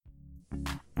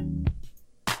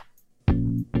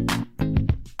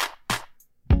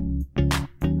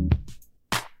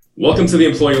Welcome to the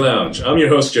Employee Lounge. I'm your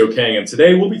host, Joe Kang, and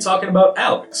today we'll be talking about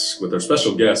Alex with our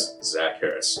special guest, Zach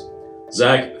Harris.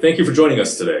 Zach, thank you for joining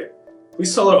us today.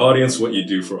 Please tell our audience what you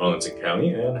do for Arlington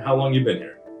County and how long you've been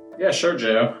here. Yeah, sure,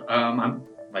 Joe.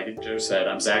 Like Joe said,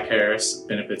 I'm Zach Harris,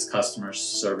 Benefits Customer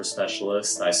Service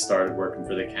Specialist. I started working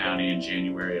for the county in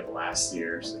January of last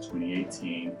year, so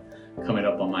 2018. Coming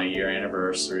up on my year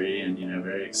anniversary, and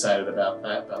very excited about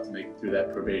that. About to make it through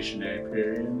that probationary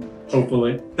period,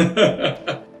 hopefully.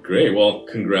 Great. Well,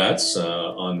 congrats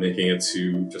on making it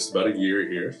to just about a year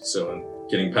here. So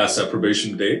getting past that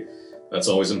probation date, that's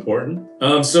always important.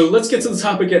 So let's get to the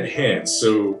topic at hand.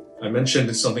 So I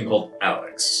mentioned something called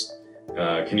ALEX.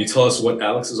 Can you tell us what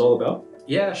ALEX is all about?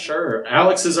 Yeah, sure.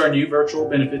 ALEX is our new virtual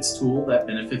benefits tool that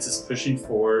Benefits is pushing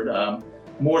forward.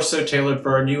 More so tailored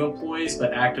for our new employees,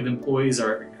 but active employees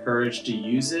are encouraged to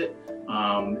use it.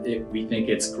 We think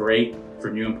it's great for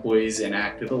new employees and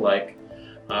active alike.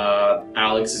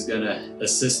 ALEX is going to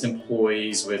assist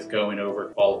employees with going over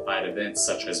qualified events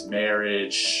such as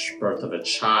marriage, birth of a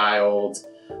child,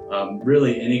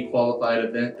 really any qualified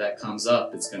event that comes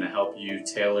up. It's going to help you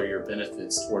tailor your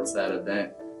benefits towards that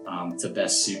event to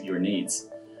best suit your needs.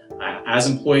 As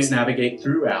employees navigate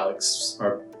through ALEX,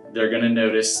 they're going to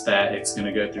notice that it's going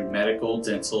to go through medical,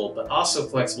 dental, but also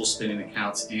flexible spending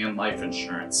accounts and life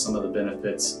insurance. Some of the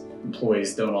benefits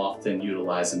employees don't often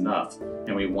utilize enough,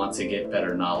 and we want to get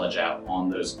better knowledge out on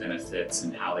those benefits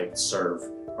and how they serve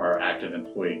our active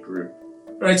employee group.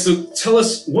 All right, so tell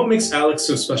us what makes ALEX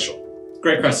so special?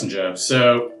 Great question, Joe.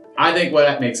 So I think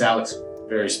what makes ALEX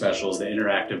very special is the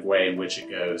interactive way in which it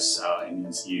goes and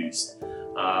is used.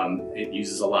 It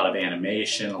uses a lot of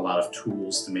animation, a lot of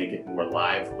tools to make it more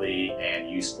lively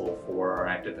and useful for our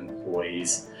active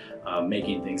employees,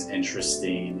 making things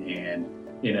interesting. And,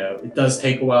 it does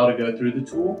take a while to go through the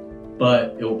tool,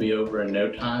 but it will be over in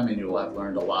no time, and you'll have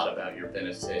learned a lot about your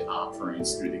benefit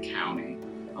offerings through the county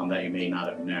that you may not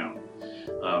have known.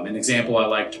 An example I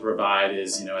like to provide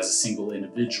is, as a single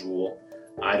individual,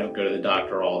 I don't go to the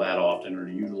doctor all that often or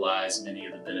utilize many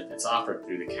of the benefits offered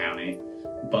through the county.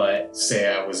 But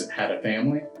say I had a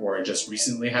family, or I just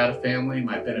recently had a family,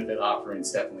 my benefit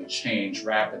offerings definitely change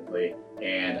rapidly.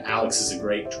 And ALEX is a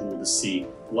great tool to see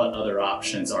what other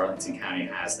options Arlington County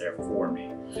has there for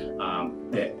me.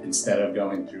 Instead of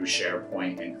going through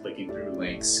SharePoint and clicking through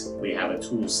links, we have a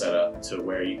tool set up to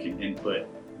where you can input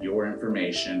your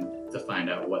information to find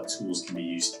out what tools can be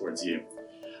used towards you.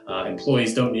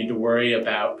 Employees don't need to worry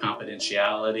about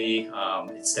confidentiality.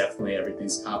 It's definitely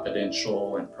everything's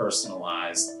confidential and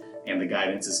personalized, and the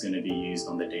guidance is going to be used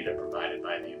on the data provided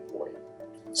by the employee.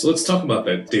 So let's talk about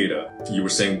that data. You were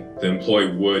saying the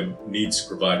employee would need to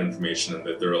provide information and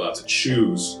that they're allowed to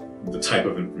choose the type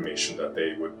of information that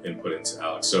they would input into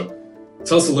ALEX. So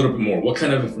tell us a little bit more. What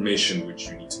kind of information would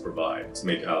you need to provide to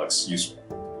make ALEX useful?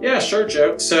 Yeah, sure,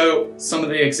 Joe. So some of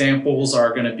the examples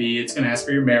are going to be, it's going to ask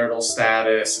for your marital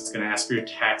status, it's going to ask for your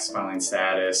tax filing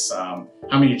status, how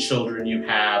many children you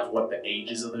have, what the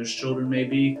ages of those children may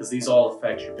be, because these all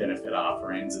affect your benefit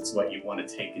offerings. It's what you want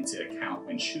to take into account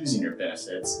when choosing your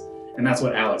benefits. And that's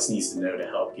what ALEX needs to know to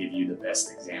help give you the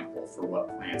best example for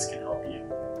what plans can help you.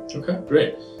 Okay,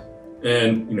 great.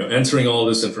 And, entering all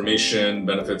this information,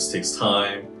 benefits takes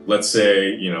time. Let's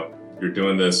say, you're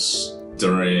doing this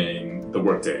during the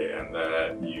workday and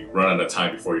that you run out of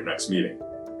time before your next meeting.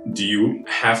 Do you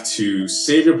have to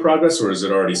save your progress, or is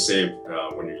it already saved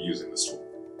when you're using this tool?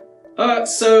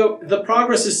 So the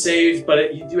progress is saved,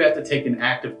 but you do have to take an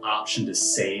active option to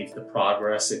save the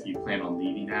progress if you plan on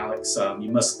leaving ALEX. You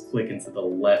must click into the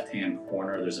left-hand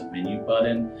corner. There's a menu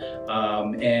button.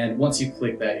 And once you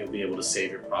click that, you'll be able to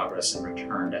save your progress and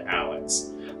return to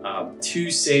ALEX.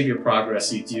 To save your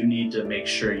progress, you do need to make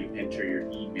sure you enter your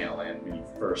email in when you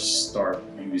first start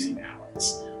using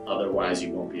ALEX. Otherwise, you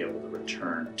won't be able to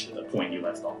return to the point you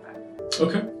left off at.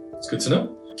 Okay, that's good to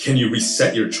know. Can you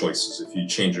reset your choices if you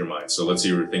change your mind? So let's say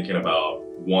you were thinking about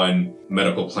one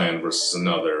medical plan versus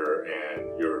another,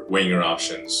 and you're weighing your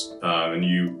options, and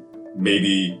you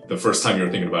maybe the first time you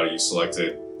were thinking about it, you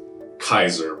selected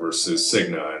Kaiser versus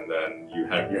Cigna, and then you're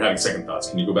having second thoughts.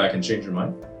 Can you go back and change your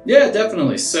mind? Yeah,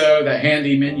 definitely. So that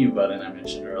handy menu button I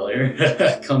mentioned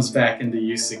earlier comes back into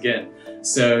use again.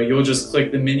 So you'll just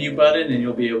click the menu button and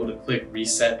you'll be able to click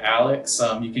Reset ALEX.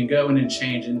 You can go in and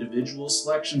change individual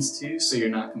selections too, so you're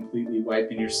not completely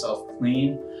wiping yourself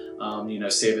clean.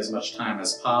 Save as much time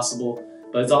as possible.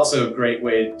 But it's also a great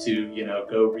way to,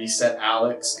 go reset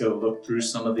ALEX, go look through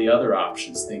some of the other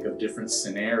options, think of different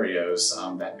scenarios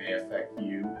that may affect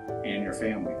you and your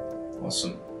family.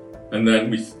 Awesome. And then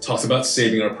we talked about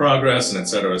saving our progress and et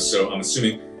cetera. So I'm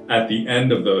assuming at the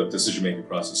end of the decision-making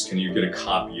process, can you get a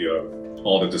copy of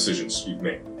all the decisions you've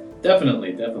made.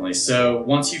 Definitely, definitely. So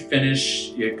once you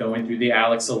finish going through the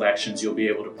ALEX elections, you'll be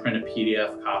able to print a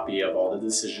PDF copy of all the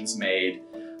decisions made.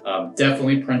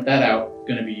 Definitely print that out.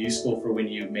 Going to be useful for when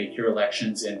you make your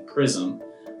elections in Prism.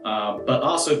 But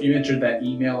also, if you entered that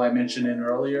email I mentioned in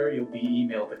earlier, you'll be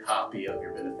emailed a copy of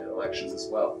your benefit elections as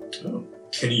well. Oh.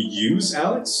 Can you use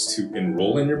ALEX to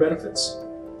enroll in your benefits?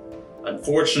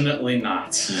 Unfortunately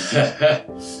not.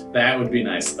 That would be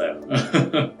nice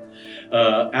though.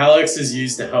 ALEX is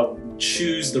used to help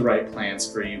choose the right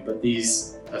plans for you, but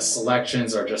these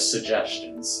selections are just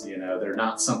suggestions. They're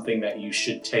not something that you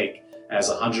should take as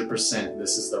 100%.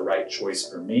 This is the right choice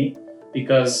for me,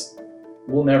 because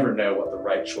we'll never know what the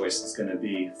right choice is going to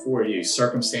be for you.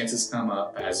 Circumstances come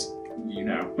up, as you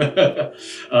know,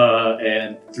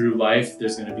 and through life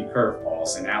there's going to be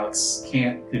curveballs, and ALEX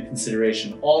can't take into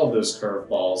consideration all of those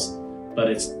curveballs, but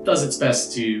it does its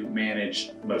best to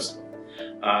manage most of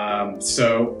them.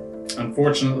 So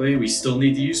unfortunately, we still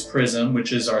need to use Prism,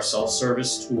 which is our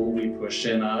self-service tool we push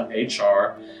in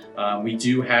HR. We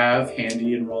do have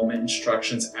handy enrollment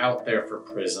instructions out there for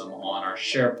Prism on our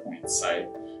SharePoint site,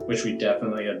 which we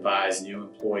definitely advise new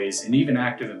employees and even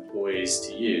active employees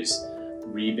to use.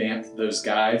 Revamped those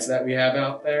guides that we have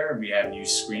out there. We have new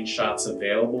screenshots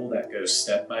available that go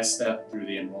step by step through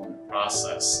the enrollment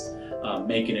process,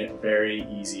 making it very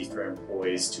easy for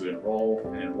employees to enroll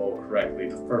and enroll correctly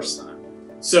the first time.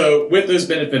 So with those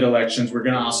benefit elections, we're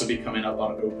going to also be coming up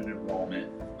on open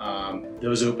enrollment.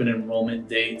 Those open enrollment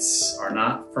dates are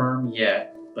not firm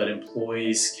yet, but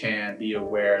employees can be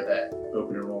aware that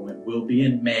open enrollment will be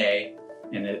in May,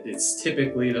 and it's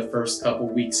typically the first couple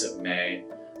weeks of May.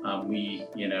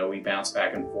 We bounce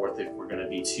back and forth if we're going to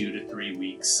be 2 to 3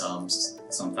 weeks.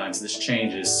 Sometimes this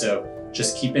changes, so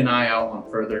just keep an eye out on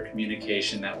further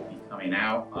communication that will be coming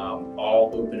out.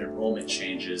 All open enrollment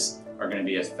changes are going to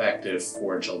be effective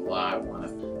for July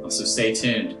 1. So stay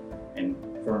tuned. And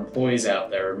for employees out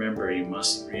there, remember, you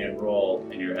must re-enroll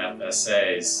in your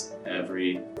FSAs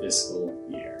every fiscal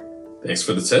year. Thanks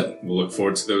for the tip. We'll look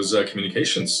forward to those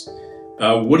communications.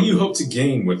 What do you hope to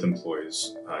gain with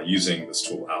employees using this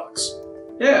tool, ALEX?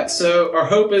 Yeah, so our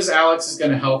hope is ALEX is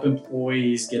going to help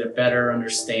employees get a better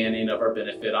understanding of our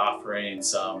benefit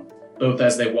offerings, both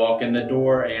as they walk in the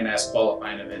door and as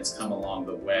qualifying events come along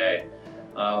the way.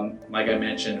 Like I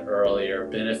mentioned earlier,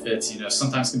 benefits,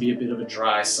 sometimes can be a bit of a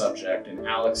dry subject, and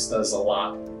ALEX does a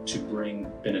lot to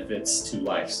bring benefits to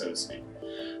life, so to speak.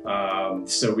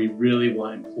 So we really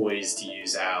want employees to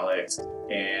use ALEX,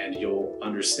 and you'll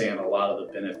understand a lot of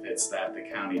the benefits that the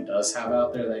county does have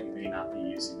out there that you may not be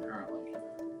using currently.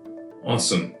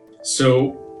 Awesome.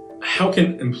 So how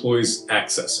can employees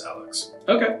access ALEX?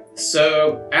 Okay,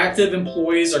 so active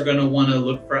employees are going to want to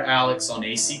look for ALEX on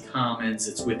AC Commons.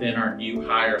 It's within our new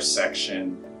hire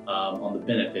section on the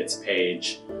benefits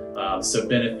page. So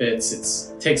benefits,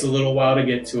 it takes a little while to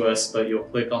get to us, but you'll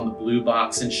click on the blue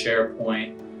box in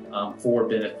SharePoint for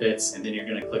benefits, and then you're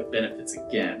going to click benefits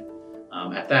again.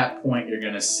 At that point, you're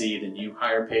going to see the new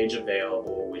hire page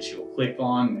available, which you'll click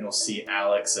on, and you'll see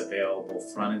ALEX available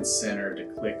front and center to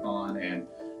click on and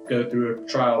go through a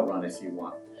trial run if you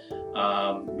want.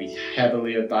 We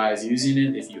heavily advise using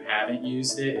it. If you haven't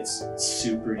used it, it's a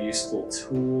super useful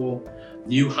tool.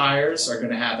 New hires are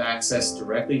going to have access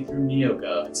directly through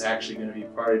NeoGov. It's actually going to be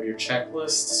part of your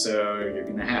checklist, so you're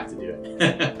going to have to do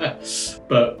it.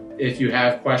 But if you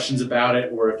have questions about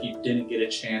it, or if you didn't get a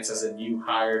chance as a new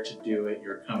hire to do it,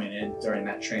 you're coming in during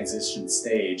that transition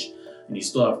stage, and you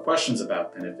still have questions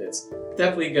about benefits,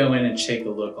 definitely go in and take a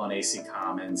look on AC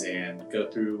Commons and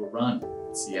go through a run.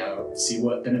 See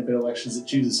what benefit elections it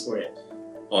chooses for you.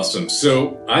 Awesome.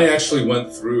 So I actually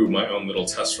went through my own little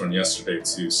test run yesterday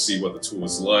to see what the tool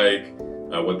was like,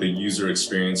 what the user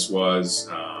experience was,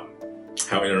 how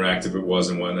interactive it was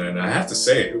and whatnot. And I have to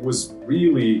say, it was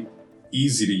really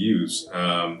easy to use.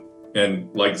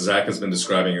 And like Zach has been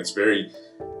describing, it's very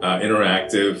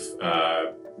interactive.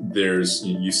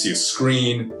 You see a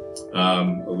screen,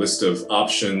 a list of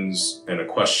options and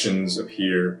questions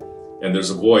appear, and there's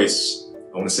a voice.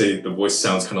 I want to say the voice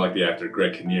sounds kind of like the actor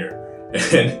Greg Kinnear.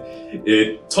 And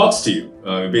it talks to you.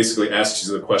 It basically asks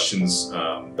you the questions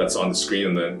that's on the screen,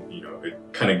 and then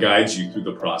it kind of guides you through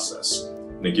the process.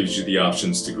 And it gives you the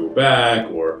options to go back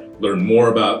or learn more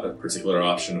about a particular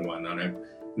option and whatnot.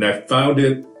 And I found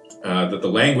it that the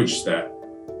language that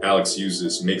ALEX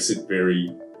uses makes it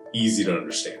very easy to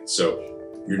understand.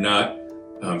 So you're not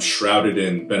shrouded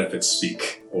in benefits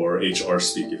speak or HR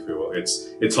speak, if you will.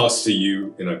 It talks to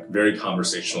you in a very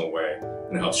conversational way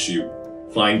and helps you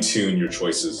fine-tune your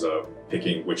choices of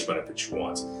picking which benefit you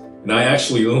want. And I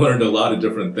actually learned a lot of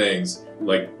different things,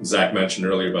 like Zach mentioned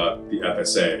earlier about the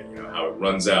FSA, how it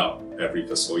runs out every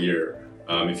fiscal year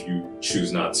if you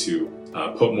choose not to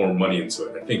put more money into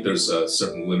it. I think there's a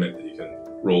certain limit that you can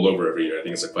roll over every year. I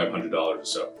think it's like $500 or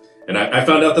so. And I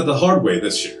found out that the hard way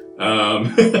this year.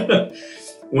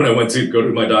 When I went to go to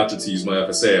my doctor to use my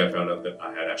FSA, I found out that I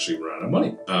had actually run out of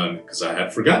money because I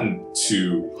had forgotten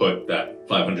to put that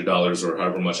 $500 or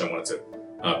however much I wanted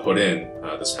to put in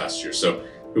this past year. So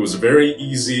it was a very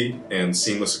easy and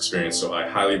seamless experience. So I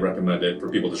highly recommend it for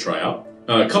people to try out.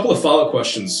 A couple of follow-up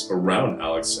questions around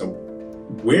Alex.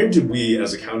 Where did we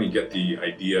as a county get the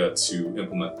idea to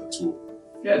implement the tool?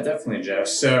 Yeah, definitely, Jeff.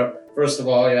 So first of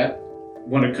all,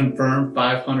 want to confirm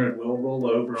 500 will roll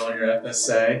over on your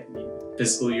FSA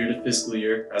fiscal year to fiscal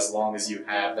year as long as you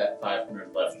have that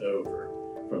 500 left over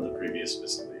from the previous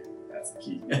fiscal year. That's the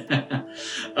key.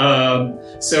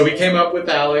 So we came up with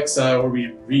ALEX, or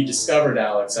we rediscovered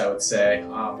ALEX, I would say,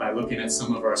 by looking at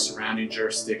some of our surrounding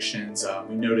jurisdictions.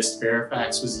 We noticed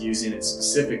Fairfax was using it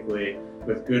specifically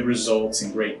with good results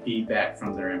and great feedback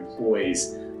from their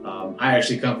employees. I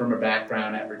actually come from a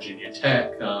background at Virginia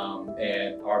Tech,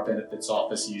 and our benefits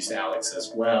office used ALEX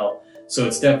as well. So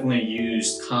it's definitely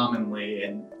used commonly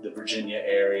in the Virginia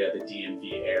area, the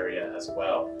DMV area as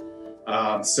well.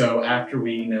 So after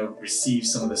we received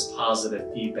some of this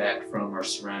positive feedback from our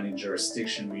surrounding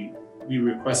jurisdiction, we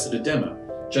requested a demo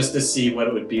just to see what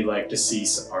it would be like to see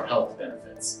our health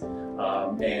benefits.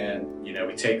 And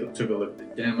we took a look at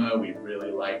the demo. We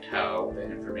really liked how the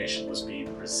information was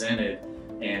being presented,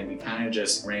 and we kind of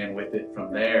just ran with it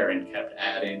from there and kept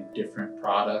adding different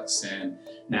products. And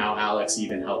now ALEX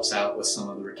even helps out with some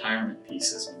of the retirement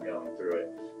pieces when going through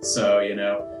it. So,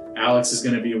 ALEX is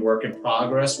going to be a work in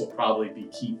progress. We'll probably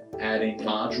keep adding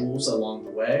modules along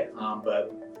the way,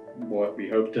 but we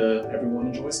hope everyone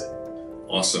enjoys it.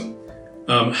 Awesome.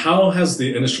 How has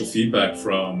the initial feedback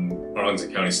from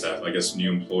Arlington County staff, I guess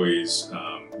new employees,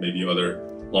 maybe other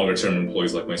longer term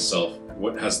employees like myself,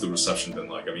 what has the reception been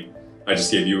like? I mean, I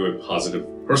just gave you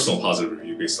a personal positive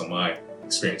review based on my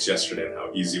experience yesterday and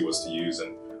how easy it was to use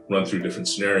and run through different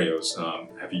scenarios.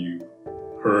 Have you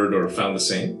heard or found the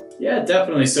same? Yeah,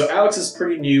 definitely. So ALEX is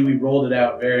pretty new. We rolled it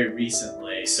out very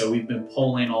recently. So we've been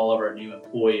polling all of our new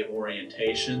employee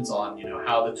orientations on,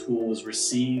 how the tool was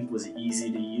received. Was it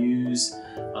easy to use?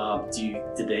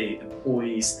 Did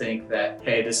employees think that,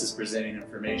 hey, this is presenting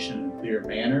information in a clear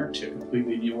manner to a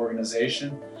completely new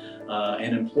organization?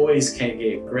 And employees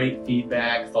gave great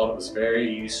feedback, thought it was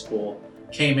very useful,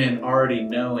 came in already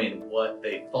knowing what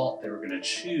they thought they were going to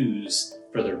choose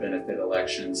for their benefit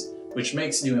elections, which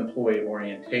makes new employee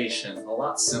orientation a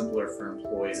lot simpler for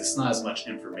employees. It's not as much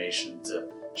information to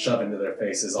shove into their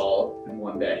faces all in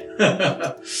one day.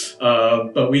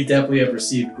 But we definitely have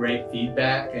received great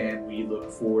feedback, and we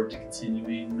look forward to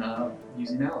continuing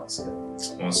using ALEX.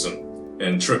 Awesome.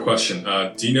 And trick question,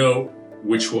 do you know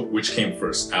which came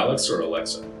first, ALEX or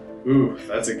Alexa? Ooh,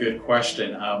 that's a good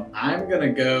question. I'm going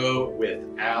to go with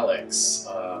ALEX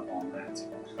on that.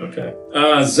 Okay.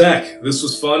 Zach, this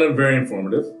was fun and very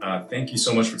informative. Thank you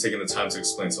so much for taking the time to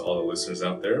explain to all the listeners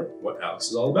out there what ALEX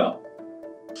is all about.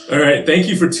 All right. Thank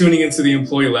you for tuning into the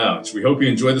Employee Lounge. We hope you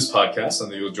enjoyed this podcast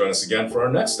and that you'll join us again for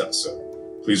our next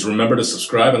episode. Please remember to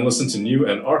subscribe and listen to new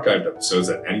and archived episodes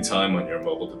at any time on your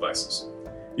mobile devices.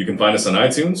 You can find us on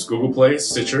iTunes, Google Play,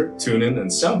 Stitcher, TuneIn, and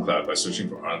SoundCloud by searching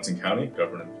for Arlington County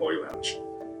Government Employee Lounge.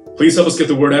 Please help us get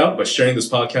the word out by sharing this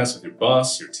podcast with your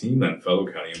boss, your team, and fellow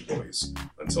county employees.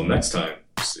 Until next time,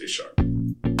 stay sharp.